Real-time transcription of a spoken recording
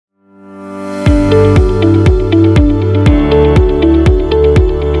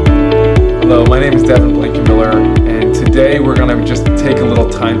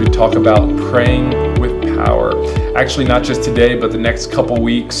talk about praying with power. Actually, not just today, but the next couple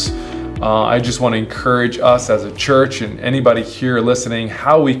weeks. I just want to encourage us as a church and anybody here listening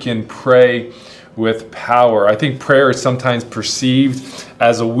how we can pray with power. I think prayer is sometimes perceived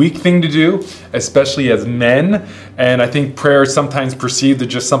as a weak thing to do, especially as men. And I think prayer is sometimes perceived as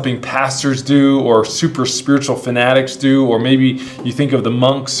just something pastors do or super spiritual fanatics do. Or maybe you think of the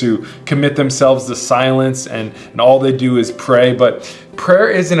monks who commit themselves to silence and all they do is pray. But prayer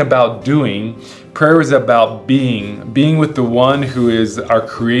isn't about doing. Prayer is about being with the one who is our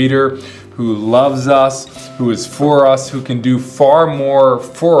creator, who loves us, who is for us, who can do far more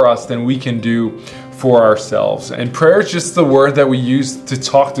for us than we can do for ourselves. And prayer is just the word that we use to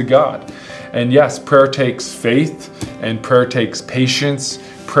talk to God. And yes, prayer takes faith and prayer takes patience.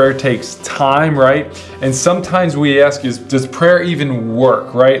 Prayer takes time, right? And sometimes we ask, does prayer even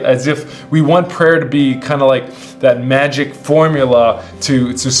work, right? As if we want prayer to be kind of like that magic formula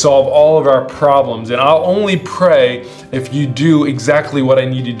to solve all of our problems. And I'll only pray if you do exactly what I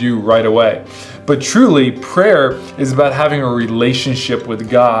need to do right away. But truly, prayer is about having a relationship with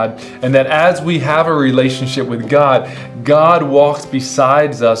God. And that as we have a relationship with God, God walks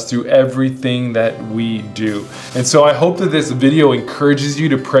beside us through everything that we do. And so I hope that this video encourages you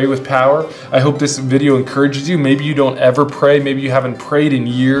to pray with power. I hope this video encourages you. Maybe you don't ever pray. Maybe you haven't prayed in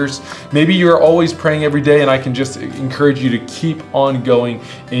years. Maybe you're always praying every day, and I can just encourage you to keep on going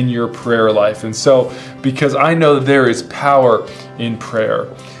in your prayer life. And so, because I know that there is power in prayer.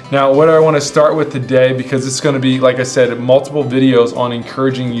 Now, what I want to start with today, because it's going to be, like I said, multiple videos on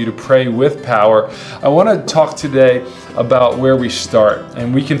encouraging you to pray with power, I want to talk today about where we start.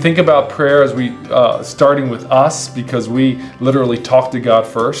 And we can think about prayer as we starting with us, because we literally talk to God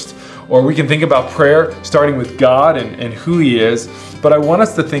first. Or we can think about prayer starting with God and who He is. But I want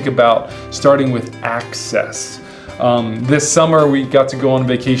us to think about starting with access. This summer we got to go on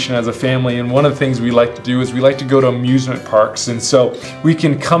vacation as a family, and one of the things we like to do is we like to go to amusement parks. And so we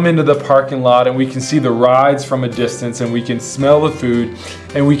can come into the parking lot and we can see the rides from a distance, and we can smell the food,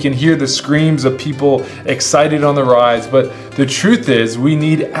 and we can hear the screams of people excited on the rides. But the truth is, we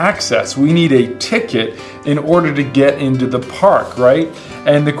need access. We need a ticket in order to get into the park, right?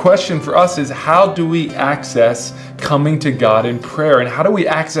 And the question for us is, how do we access coming to God in prayer? And how do we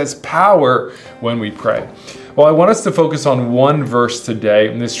access power when we pray? Well, I want us to focus on one verse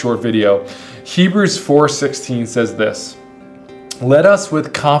today in this short video. Hebrews 4:16 says this: "Let us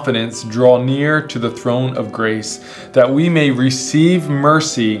with confidence draw near to the throne of grace, that we may receive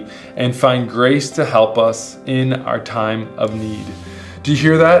mercy and find grace to help us in our time of need." Do you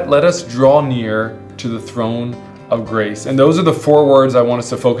hear that? Let us draw near to the throne of grace. And those are the four words I want us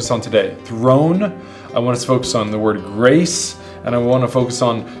to focus on today. Throne, I want us to focus on the word grace, and I want to focus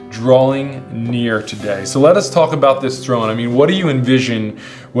on drawing near today. So let us talk about this throne. I mean, what do you envision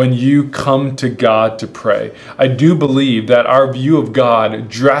when you come to God to pray? I do believe that our view of God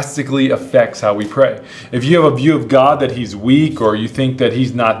drastically affects how we pray. If you have a view of God that He's weak, or you think that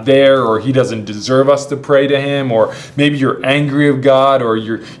He's not there, or He doesn't deserve us to pray to Him, or maybe you're angry of God, or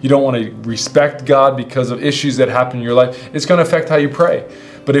you don't want to respect God because of issues that happen in your life, it's going to affect how you pray.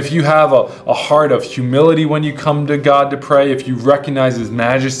 But if you have a heart of humility when you come to God to pray, if you recognize His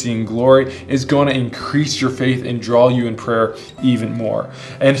majesty and glory, it's going to increase your faith and draw you in prayer even more.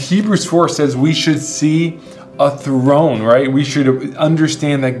 And Hebrews 4 says we should see a throne, right? We should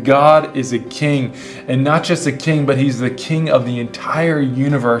understand that God is a king, and not just a king, but He's the king of the entire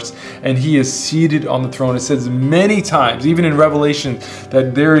universe, and He is seated on the throne. It says many times, even in Revelation,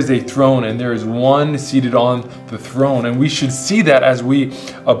 that there is a throne and there is one seated on the throne, and we should see that as we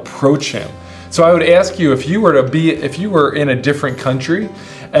approach Him. So I would ask you, if you were in a different country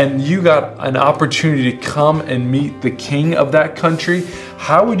and you got an opportunity to come and meet the king of that country,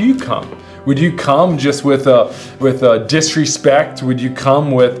 how would you come? Would you come just with a disrespect? Would you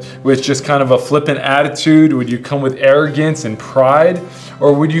come with just kind of a flippant attitude? Would you come with arrogance and pride?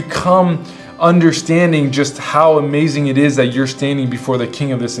 Or would you come understanding just how amazing it is that you're standing before the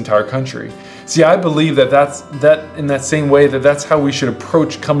king of this entire country? See, I believe that in that same way, that's how we should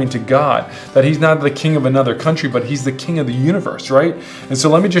approach coming to God. That He's not the king of another country, but He's the king of the universe, right? And so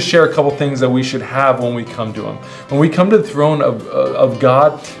let me just share a couple things that we should have when we come to Him. When we come to the throne of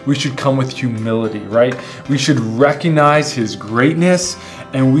God, we should come with humility, right? We should recognize His greatness,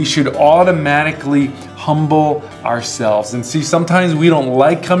 and we should automatically humble ourselves. And see, sometimes we don't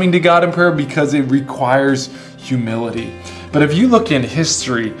like coming to God in prayer because it requires humility. But if you look in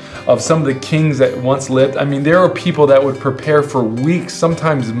history of some of the kings that once lived, I mean, there are people that would prepare for weeks,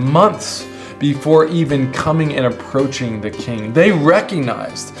 sometimes months, before even coming and approaching the king. They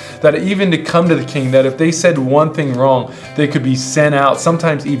recognized that even to come to the king, that if they said one thing wrong, they could be sent out,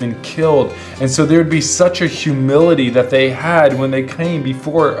 sometimes even killed. And so there would be such a humility that they had when they came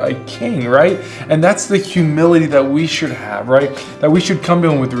before a king, right? And that's the humility that we should have, right? That we should come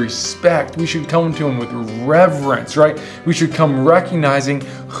to him with respect. We should come to him with reverence, right? We should come recognizing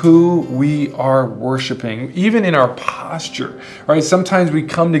who we are worshiping, even in our posture, right? Sometimes we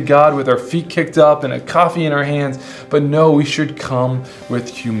come to God with our feet kicked up and a coffee in our hands, but no, we should come with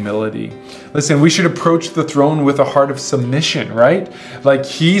humility. Listen, we should approach the throne with a heart of submission, right? Like,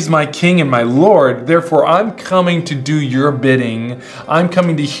 he's my king and my Lord, therefore I'm coming to do your bidding. I'm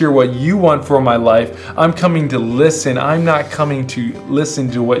coming to hear what you want for my life. I'm coming to listen. I'm not coming to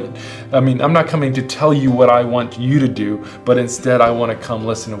I'm not coming to tell you what I want you to do, but instead I want to come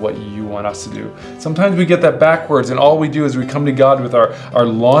listen to what you want us to do. Sometimes we get that backwards, and all we do is we come to God with our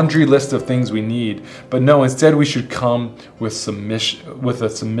laundry list of things we need. But no, instead we should come with submission, with a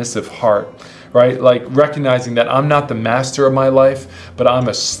submissive heart, right? Like recognizing that I'm not the master of my life, but I'm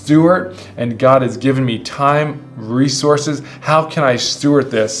a steward, and God has given me time, resources. How can I steward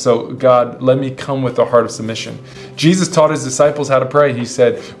this? So God, let me come with a heart of submission. Jesus taught his disciples how to pray. He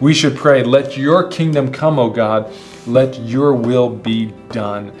said, we should pray, let your kingdom come, O God, let your will be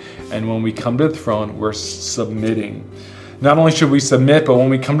done. And when we come to the throne, we're submitting. Not only should we submit, but when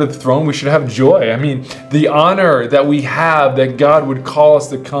we come to the throne, we should have joy. I mean, the honor that we have that God would call us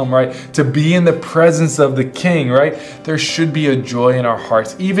to come, right? To be in the presence of the King, right? There should be a joy in our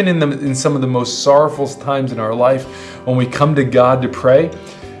hearts. Even in some of the most sorrowful times in our life, when we come to God to pray,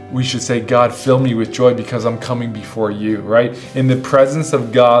 we should say, God, fill me with joy because I'm coming before you, right? In the presence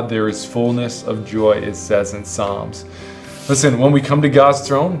of God, there is fullness of joy, it says in Psalms. Listen, when we come to God's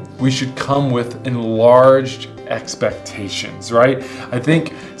throne, we should come with enlarged expectations, right? I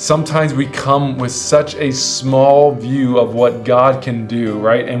think sometimes we come with such a small view of what God can do,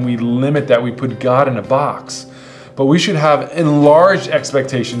 right? And we limit that, we put God in a box. But we should have enlarged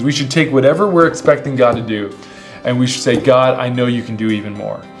expectations. We should take whatever we're expecting God to do, and we should say, God, I know you can do even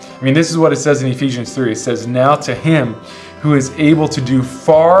more. I mean, this is what it says in Ephesians 3. It says, now to him who is able to do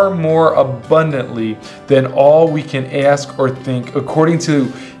far more abundantly than all we can ask or think, according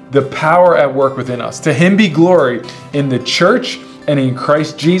to the power at work within us. To him be glory in the church and in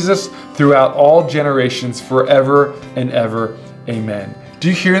Christ Jesus throughout all generations, forever and ever. Amen. Do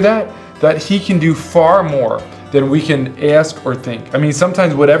you hear that? That he can do far more than we can ask or think. I mean,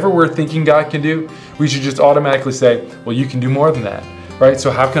 sometimes whatever we're thinking God can do, we should just automatically say, well, you can do more than that, right?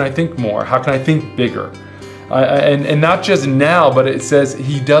 So how can I think more? How can I think bigger? And not just now, but it says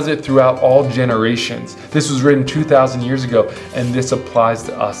he does it throughout all generations. This was written 2,000 years ago, and this applies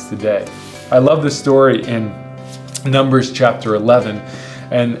to us today. I love the story in Numbers chapter 11.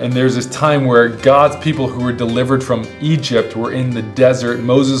 And there's this time where God's people who were delivered from Egypt were in the desert.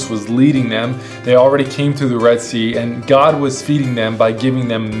 Moses was leading them. They already came through the Red Sea, and God was feeding them by giving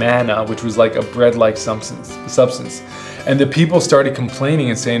them manna, which was like a bread-like substance. And the people started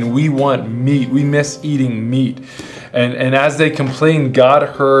complaining and saying, we want meat. We miss eating meat. And as they complained, God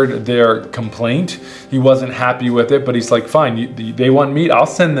heard their complaint. He wasn't happy with it, but he's like, fine, they want meat. I'll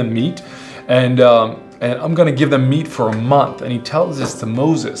send them meat. And I'm going to give them meat for a month. And he tells this to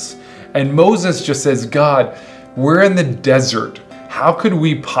Moses. And Moses just says, God, we're in the desert. How could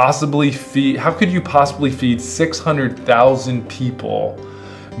you possibly feed 600,000 people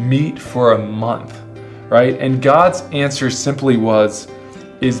meat for a month? Right? And God's answer simply was,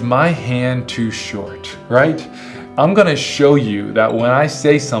 is my hand too short? Right? I'm going to show you that when I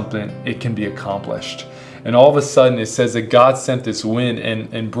say something, it can be accomplished. And all of a sudden it says that God sent this wind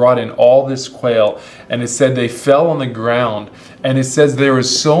and brought in all this quail. And it said they fell on the ground. And it says there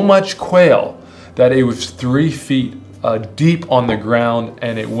was so much quail that it was 3 feet deep on the ground,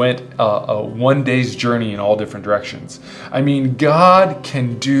 and it went a 1 day's journey in all different directions. I mean, God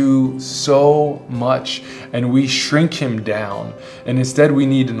can do so much, and we shrink him down. And instead we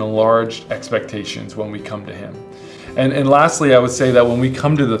need an enlarged expectations when we come to him. And lastly, I would say that when we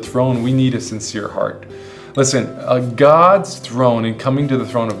come to the throne, we need a sincere heart. Listen, God's throne and coming to the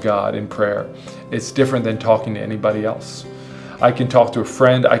throne of God in prayer, it's different than talking to anybody else. I can talk to a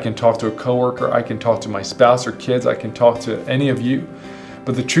friend, I can talk to a coworker, I can talk to my spouse or kids, I can talk to any of you.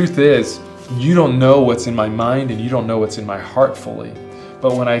 But the truth is, you don't know what's in my mind and you don't know what's in my heart fully.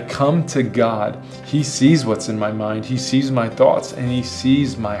 But when I come to God, he sees what's in my mind, he sees my thoughts, and he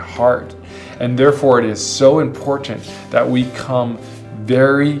sees my heart. And therefore it is so important that we come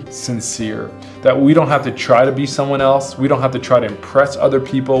very sincere, that we don't have to try to be someone else. We don't have to try to impress other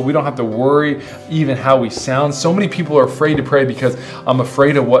people. We don't have to worry even how we sound. So many people are afraid to pray because I'm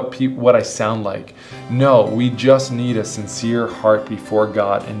afraid of what I sound like. No, we just need a sincere heart before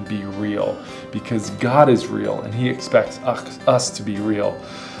God and be real, because God is real and He expects us to be real.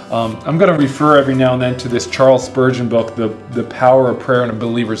 I'm going to refer every now and then to this Charles Spurgeon book, The Power of Prayer in a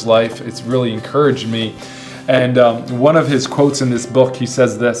Believer's Life. It's really encouraged me. And one of his quotes in this book, he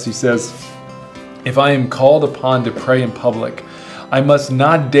says this. He says, "If I am called upon to pray in public, I must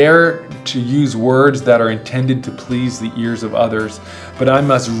not dare to use words that are intended to please the ears of others, but I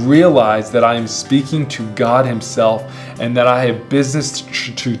must realize that I am speaking to God Himself and that I have business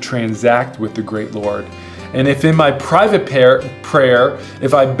to transact with the great Lord. And if in my private prayer,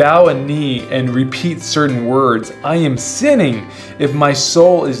 if I bow a knee and repeat certain words, I am sinning if my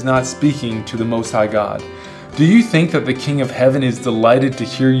soul is not speaking to the Most High God. Do you think that the King of Heaven is delighted to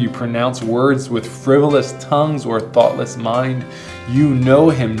hear you pronounce words with frivolous tongues or thoughtless mind? You know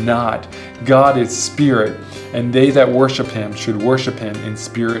Him not. God is spirit, and they that worship Him should worship Him in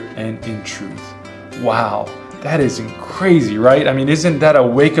spirit and in truth." Wow, that is crazy, right? I mean, isn't that a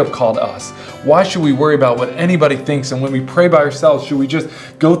wake-up call to us? Why should we worry about what anybody thinks? And when we pray by ourselves, should we just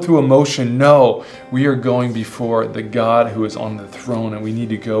go through emotion? No, we are going before the God who is on the throne, and we need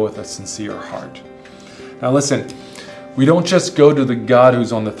to go with a sincere heart. Now listen, we don't just go to the God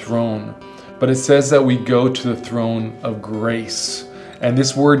who's on the throne, but it says that we go to the throne of grace. And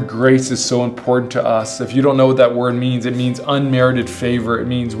this word grace is so important to us. If you don't know what that word means, it means unmerited favor. It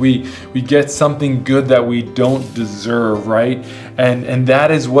means we get something good that we don't deserve, right? And that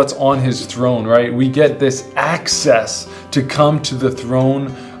is what's on His throne, right? We get this access to come to the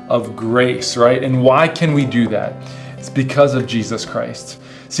throne of grace, right? And why can we do that? It's because of Jesus Christ.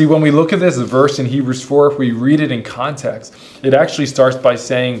 See, when we look at this verse in Hebrews 4, if we read it in context, it actually starts by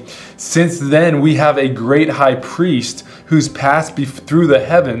saying, "Since then we have a great high priest who's passed through the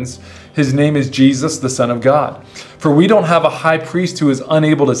heavens. His name is Jesus, the Son of God. For we don't have a high priest who is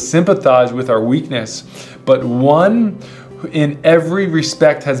unable to sympathize with our weakness, but one who in every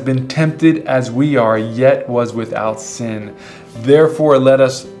respect has been tempted as we are, yet was without sin. Therefore let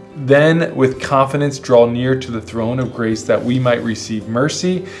us then with confidence draw near to the throne of grace, that we might receive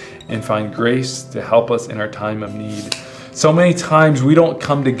mercy and find grace to help us in our time of need." So many times we don't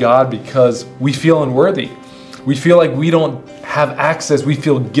come to God because we feel unworthy. We feel like we don't have access. We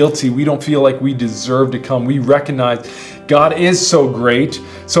feel guilty. We don't feel like we deserve to come. We recognize God is so great.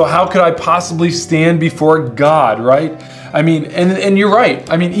 So how could I possibly stand before God, right? I mean, and you're right.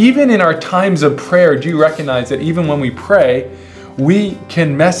 I mean, even in our times of prayer, do you recognize that even when we pray, we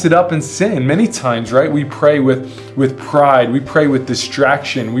can mess it up and sin many times, right? We pray with pride. We pray with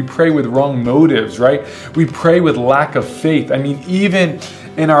distraction. We pray with wrong motives, right? We pray with lack of faith. I mean, even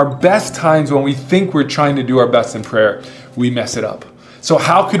in our best times when we think we're trying to do our best in prayer, we mess it up. So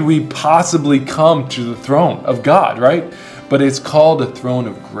how could we possibly come to the throne of God, right? But it's called a throne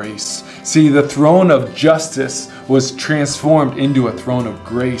of grace. See, the throne of justice was transformed into a throne of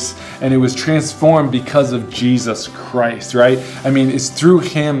grace, and it was transformed because of Jesus Christ, right? I mean, it's through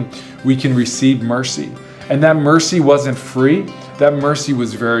Him we can receive mercy. And that mercy wasn't free. That mercy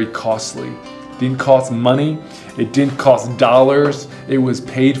was very costly. It didn't cost money. It didn't cost dollars. It was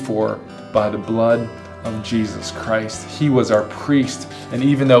paid for by the blood of Jesus Christ. He was our priest, and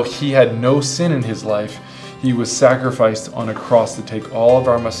even though He had no sin in His life, He was sacrificed on a cross to take all of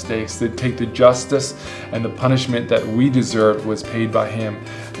our mistakes, to take the justice and the punishment that we deserved was paid by Him.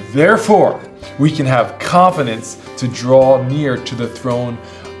 Therefore, we can have confidence to draw near to the throne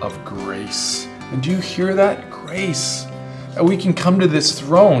of grace. And do you hear that? Grace. And we can come to this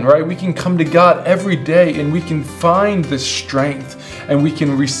throne, right? We can come to God every day and we can find the strength and we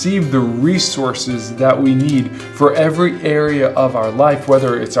can receive the resources that we need for every area of our life,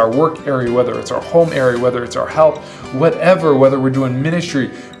 whether it's our work area, whether it's our home area, whether it's our health, whatever, whether we're doing ministry,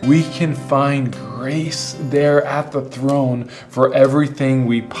 we can find grace there at the throne for everything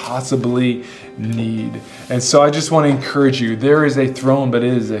we possibly need. And so I just want to encourage you, there is a throne, but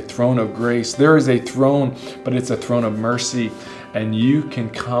it is a throne of grace. There is a throne, but it's a throne of mercy. And you can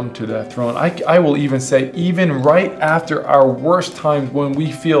come to that throne. I will even say, even right after our worst times when we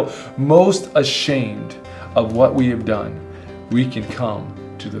feel most ashamed of what we have done, we can come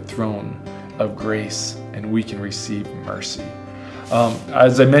to the throne of grace and we can receive mercy.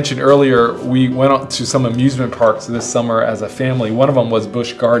 As I mentioned earlier, we went out to some amusement parks this summer as a family. One of them was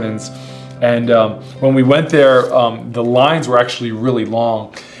Busch Gardens. And when we went there, the lines were actually really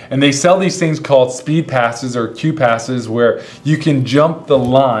long. And they sell these things called speed passes or Q passes, where you can jump the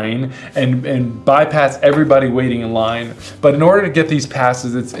line and bypass everybody waiting in line. But in order to get these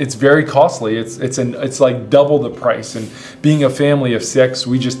passes, it's very costly. It's like double the price. And being a family of 6,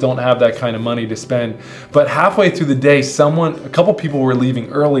 we just don't have that kind of money to spend. But halfway through the day, a couple people were leaving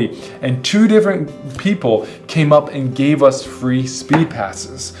early, and 2 different people came up and gave us free speed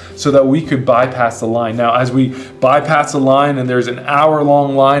passes so that we could bypass the line. Now, as we bypass the line and there's an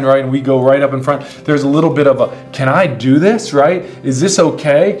hour-long line, right, and we go right up in front, there's a little bit of a, can I do this, right? Is this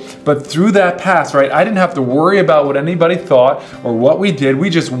okay? But through that pass, right, I didn't have to worry about what anybody thought or what we did. We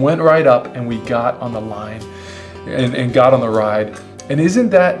just went right up and we got on the line and got on the ride. And isn't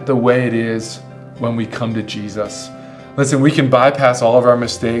that the way it is when we come to Jesus? Listen, we can bypass all of our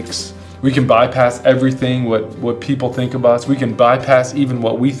mistakes. We can bypass everything, what people think of us. We can bypass even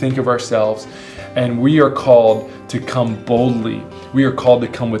what we think of ourselves. And we are called to come boldly. We are called to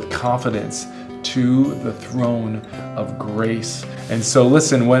come with confidence to the throne of grace. And so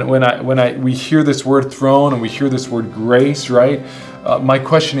listen, when we hear this word throne and we hear this word grace, right? My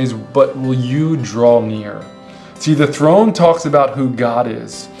question is, but will you draw near? See, the throne talks about who God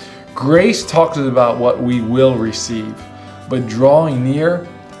is. Grace talks about what we will receive. But drawing near,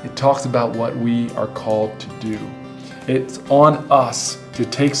 it talks about what we are called to do. It's on us to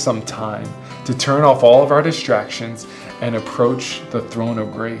take some time to turn off all of our distractions and approach the throne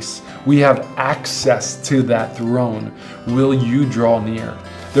of grace. We have access to that throne. Will you draw near?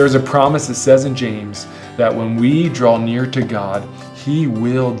 There's a promise that says in James that when we draw near to God, He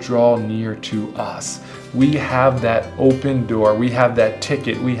will draw near to us. We have that open door. We have that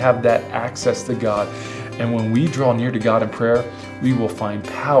ticket. We have that access to God. And when we draw near to God in prayer, we will find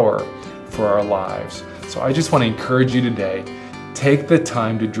power for our lives. So I just want to encourage you today, take the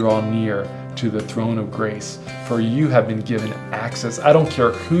time to draw near to the throne of grace, for you have been given access. I don't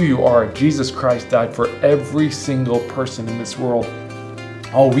care who you are. Jesus Christ died for every single person in this world.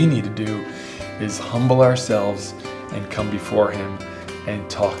 All we need to do is humble ourselves and come before Him and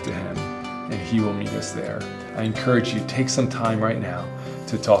talk to Him, and He will meet us there. I encourage you, take some time right now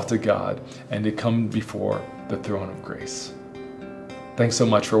to talk to God and to come before the throne of grace. Thanks so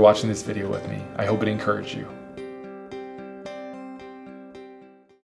much for watching this video with me. I hope it encouraged you.